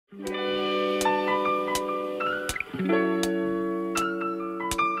Hey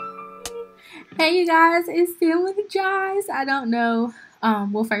you guys, it's Sam with Jaws. I don't know.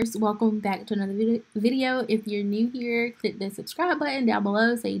 Well, first, welcome back to another video. If you're new here, click the subscribe button down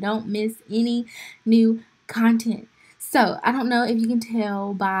below so you don't miss any new content. So, I don't know if you can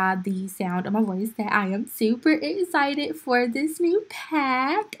tell by the sound of my voice that I am super excited for this new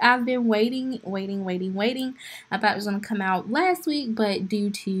pack. I've been waiting. I thought it was going to come out last week, but due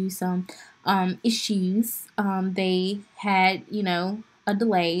to some issues, they had, a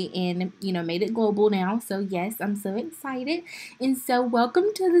delay and made it global now. So yes, I'm so excited. And so welcome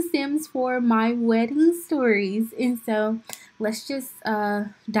to the TS4 My Wedding Stories. And so let's just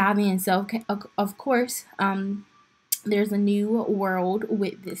dive in. So okay, of course, there's a new world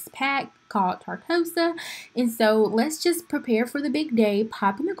with this pack called Tartosa. And so let's just prepare for the big day.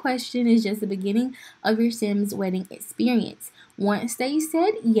 Popping the question is just the beginning of your Sims wedding experience. Once they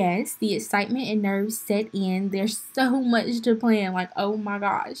said yes, the excitement and nerves set in. There's so much to plan, like, oh my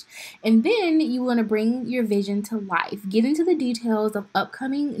gosh. And then you want to bring your vision to life. Get into the details of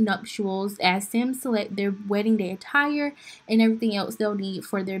upcoming nuptials as Sims select their wedding day attire and everything else they'll need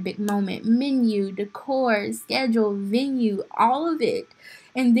for their big moment. Menu, decor, schedule, venue, all of it.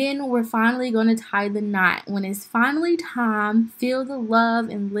 And then we're finally going to tie the knot. When it's finally time, feel the love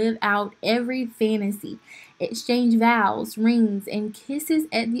and live out every fantasy. Exchange vows, rings, and kisses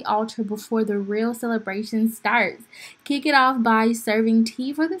at the altar before the real celebration starts. Kick it off by serving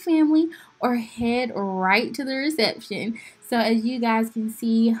tea for the family or head right to the reception. So as you guys can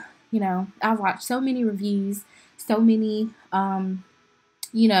see, I've watched so many reviews, so many, videos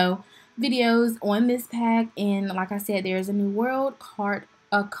on this pack. And like I said, there's a new world called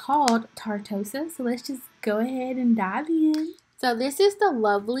Tartosa. So let's just go ahead and dive in. So this is the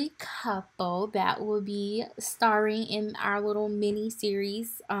lovely couple that will be starring in our little mini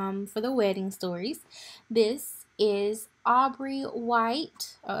series for the wedding stories. This is Aubrey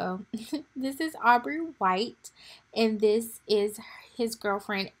White. This is Aubrey White, and this is his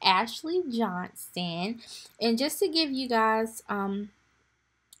girlfriend Ashley Johnson. And just to give you guys a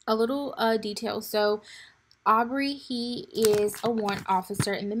little detail, so Aubrey, he is a warrant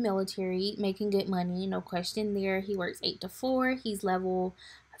officer in the military, making good money, no question there. He works 8 to 4. He's level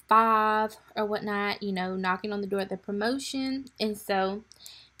 5 or whatnot, knocking on the door at the promotion. And so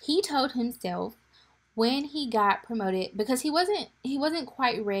he told himself when he got promoted, because he wasn't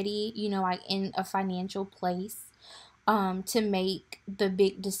quite ready, like in a financial place to make the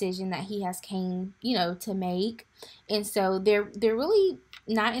big decision that he has came, to make. And so they're really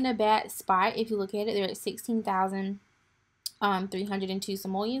not in a bad spot. If you look at it, they're at 16,302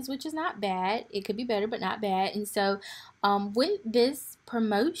 simoleons, which is not bad. It could be better, but not bad. And so with this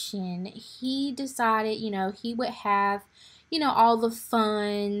promotion, he decided, he would have, all the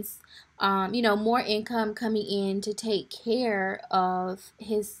funds, more income coming in to take care of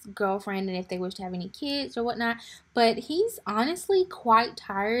his girlfriend and if they wish to have any kids or whatnot. But he's honestly quite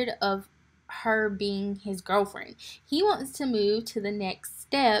tired of her being his girlfriend. He wants to move to the next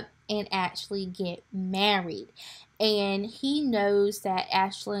step and actually get married. And he knows that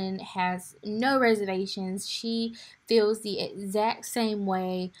Ashlyn has no reservations. She feels the exact same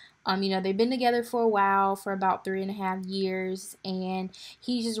way. They've been together for a while, for about 3.5 years, and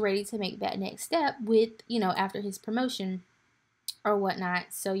he's just ready to make that next step with, after his promotion or whatnot.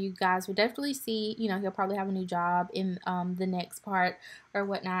 So you guys will definitely see, he'll probably have a new job in the next part or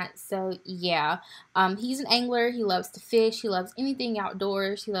whatnot. So yeah, he's an angler. He loves to fish. He loves anything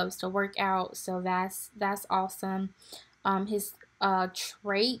outdoors. He loves to work out. So that's awesome. His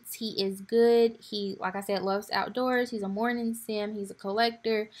traits, he is good. He, like I said, loves outdoors. He's a morning sim. He's a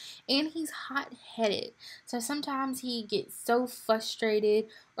collector, and he's hot-headed. So sometimes he gets so frustrated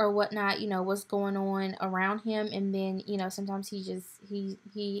or whatnot, what's going on around him, and then sometimes he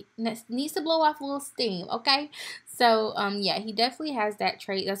needs to blow off a little steam. Okay, so yeah, he definitely has that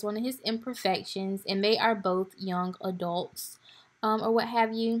trait. That's one of his imperfections, and they are both young adults or what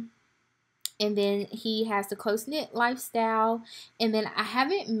have you. And then he has the close-knit lifestyle. And then I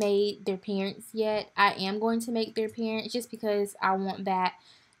haven't made their parents yet. I am going to make their parents just because I want that,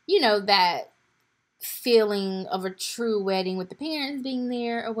 that feeling of a true wedding with the parents being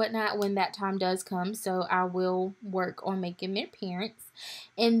there or whatnot when that time does come. So I will work on making their parents.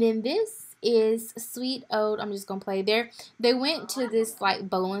 And then this is Sweet Old. I'm just going to play there. They went to this like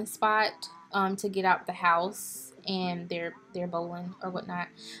bowling spot to get out the house, and they're bowling or whatnot.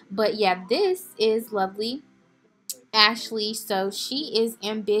 But yeah, this is lovely Ashley. So she is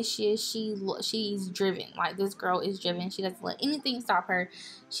ambitious. She's driven. Like, this girl is driven. She doesn't let anything stop her.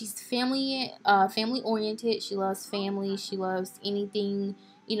 She's family oriented. She loves family. She loves anything,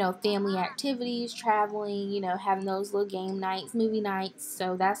 you know, family activities, traveling, you know, having those little game nights, movie nights.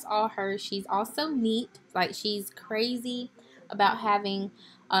 So that's all her. She's also neat. Like, she's crazy about having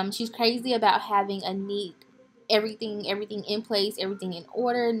a neat everything in place, everything in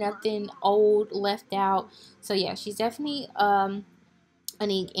order, nothing old left out. So yeah, she's definitely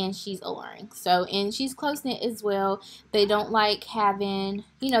Anik, and she's alluring. So, and she's close knit as well. They don't like having,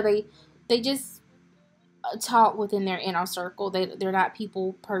 you know, they just talk within their inner circle. They're not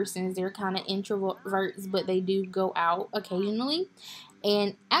people persons. They're kind of introverts, but they do go out occasionally.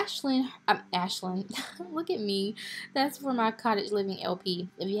 And Ashlyn, look at me. That's for my cottage living LP.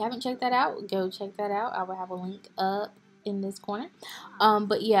 If you haven't checked that out, go check that out. I will have a link up in this corner.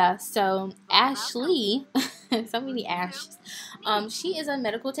 But yeah, so Ashley, so many Ashes. She is a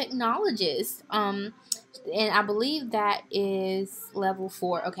medical technologist. And I believe that is level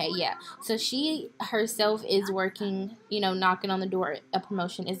 4. Okay, yeah. So she herself is working, you know, knocking on the door a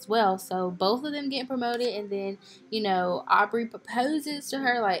promotion as well. So both of them getting promoted, and then, you know, Aubrey proposes to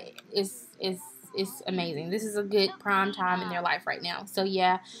her. Like, it's amazing. This is a good prime time in their life right now. So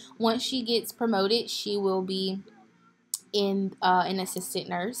yeah, once she gets promoted, she will be in an assistant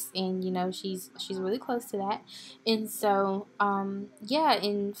nurse, and you know, she's really close to that. And so yeah,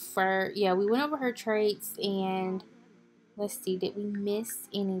 we went over her traits. And let's see, did we miss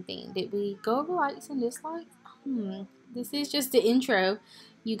anything? Did we go over likes and dislikes? This is just the intro,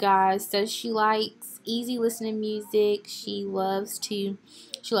 you guys. So she likes easy listening music. She loves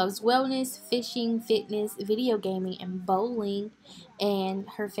wellness, fishing, fitness, video gaming, and bowling. And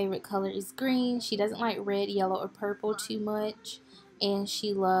her favorite color is green. She doesn't like red, yellow, or purple too much. And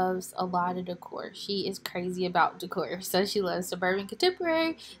she loves a lot of decor. She is crazy about decor. So she loves suburban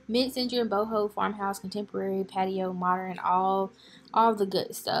contemporary, mid-century and boho, farmhouse, contemporary, patio, modern, all the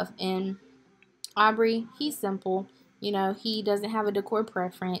good stuff. And Aubrey, he's simple. You know, he doesn't have a decor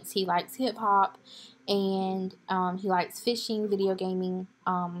preference. He likes hip hop, and he likes fishing, video gaming,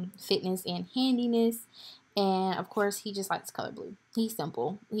 fitness, and handiness. And of course, he just likes color blue. He's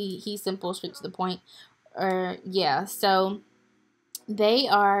simple. He's simple, straight to the point. Yeah. So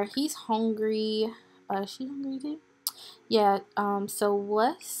he's hungry. She hungry too? Yeah. So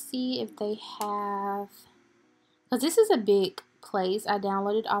let's see if they have, because this is a big place. I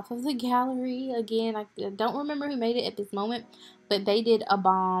downloaded off of the gallery. Again, I don't remember who made it at this moment, but they did a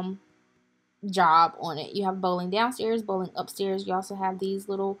bomb job on it. You have bowling downstairs, bowling upstairs. You also have these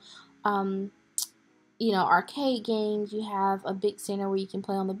little, you know, arcade games. You have a big center where you can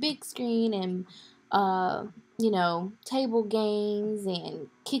play on the big screen, and you know, table games, and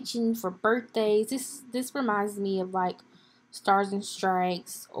kitchen for birthdays. This reminds me of like Stars and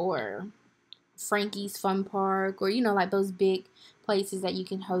Strikes or Frankie's Fun Park, or you know, like those big places that you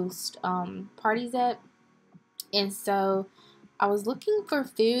can host parties at. And so I was looking for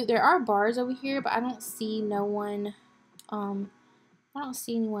food. There are bars over here, but I don't see anyone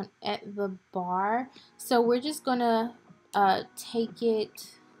at the bar. So we're just gonna take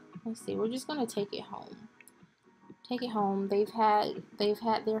it. Let's see. We're just gonna take it home. Take it home. They've had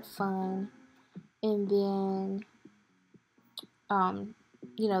their fun, and then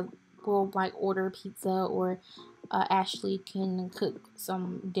you know, we'll like order pizza, or Ashley can cook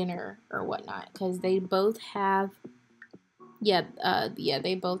some dinner or whatnot, because they both have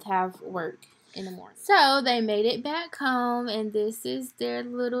they both have work in the morning. So they made it back home, and this is their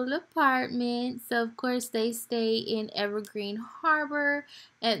little apartment. So of course they stay in Evergreen Harbor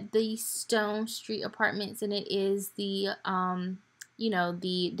at the Stone Street Apartments, and it is the you know,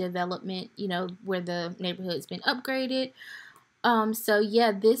 the development, you know, where the neighborhood's been upgraded. So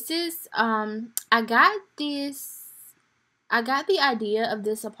yeah, this is, I got the idea of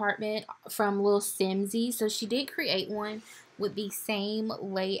this apartment from Lil Simsy. So she did create one with the same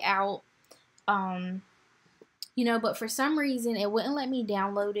layout, you know, but for some reason it wouldn't let me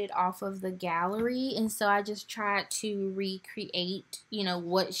download it off of the gallery, and so I just tried to recreate, you know,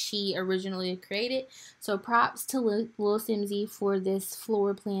 what she originally created. So props to Lil Simsy for this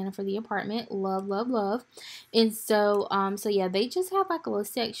floor plan for the apartment. Love, love, love. And so so yeah, they just have like a little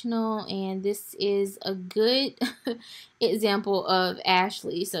sectional, and this is a good example of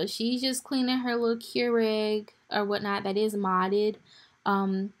Ashley. So she's just cleaning her little Keurig or whatnot that is modded.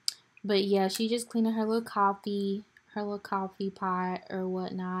 But yeah, she's just cleaning her little coffee pot or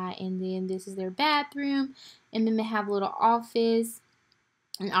whatnot. And then this is their bathroom. And then they have a little office.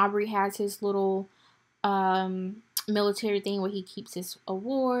 And Aubrey has his little military thing where he keeps his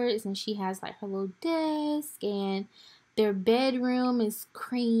awards. And she has like her little desk. And their bedroom is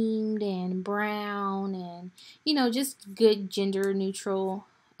creamed and brown. And, you know, just good gender neutral.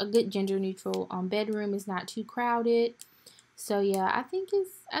 A good gender neutral bedroom. Is not too crowded. So yeah, I think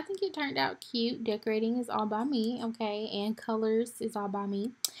it turned out cute. Decorating is all by me, okay, and colors is all by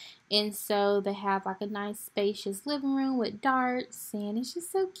me. And so they have like a nice spacious living room with darts, and it's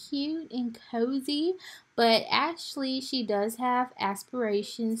just so cute and cozy. But Ashley, she does have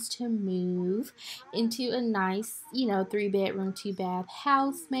aspirations to move into a nice, 3 bedroom, 2 bath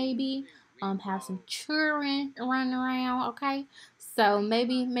house, maybe. Have some children running around, okay? So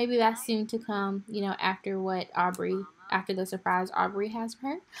maybe that's soon to come, after the surprise Aubrey has for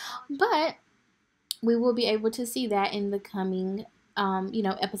her. But we will be able to see that in the coming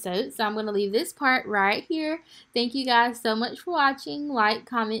episodes. So I'm going to leave this part right here. Thank you guys so much for watching. Like,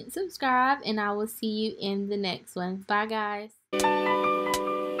 comment, subscribe, and I will see you in the next one. Bye, guys.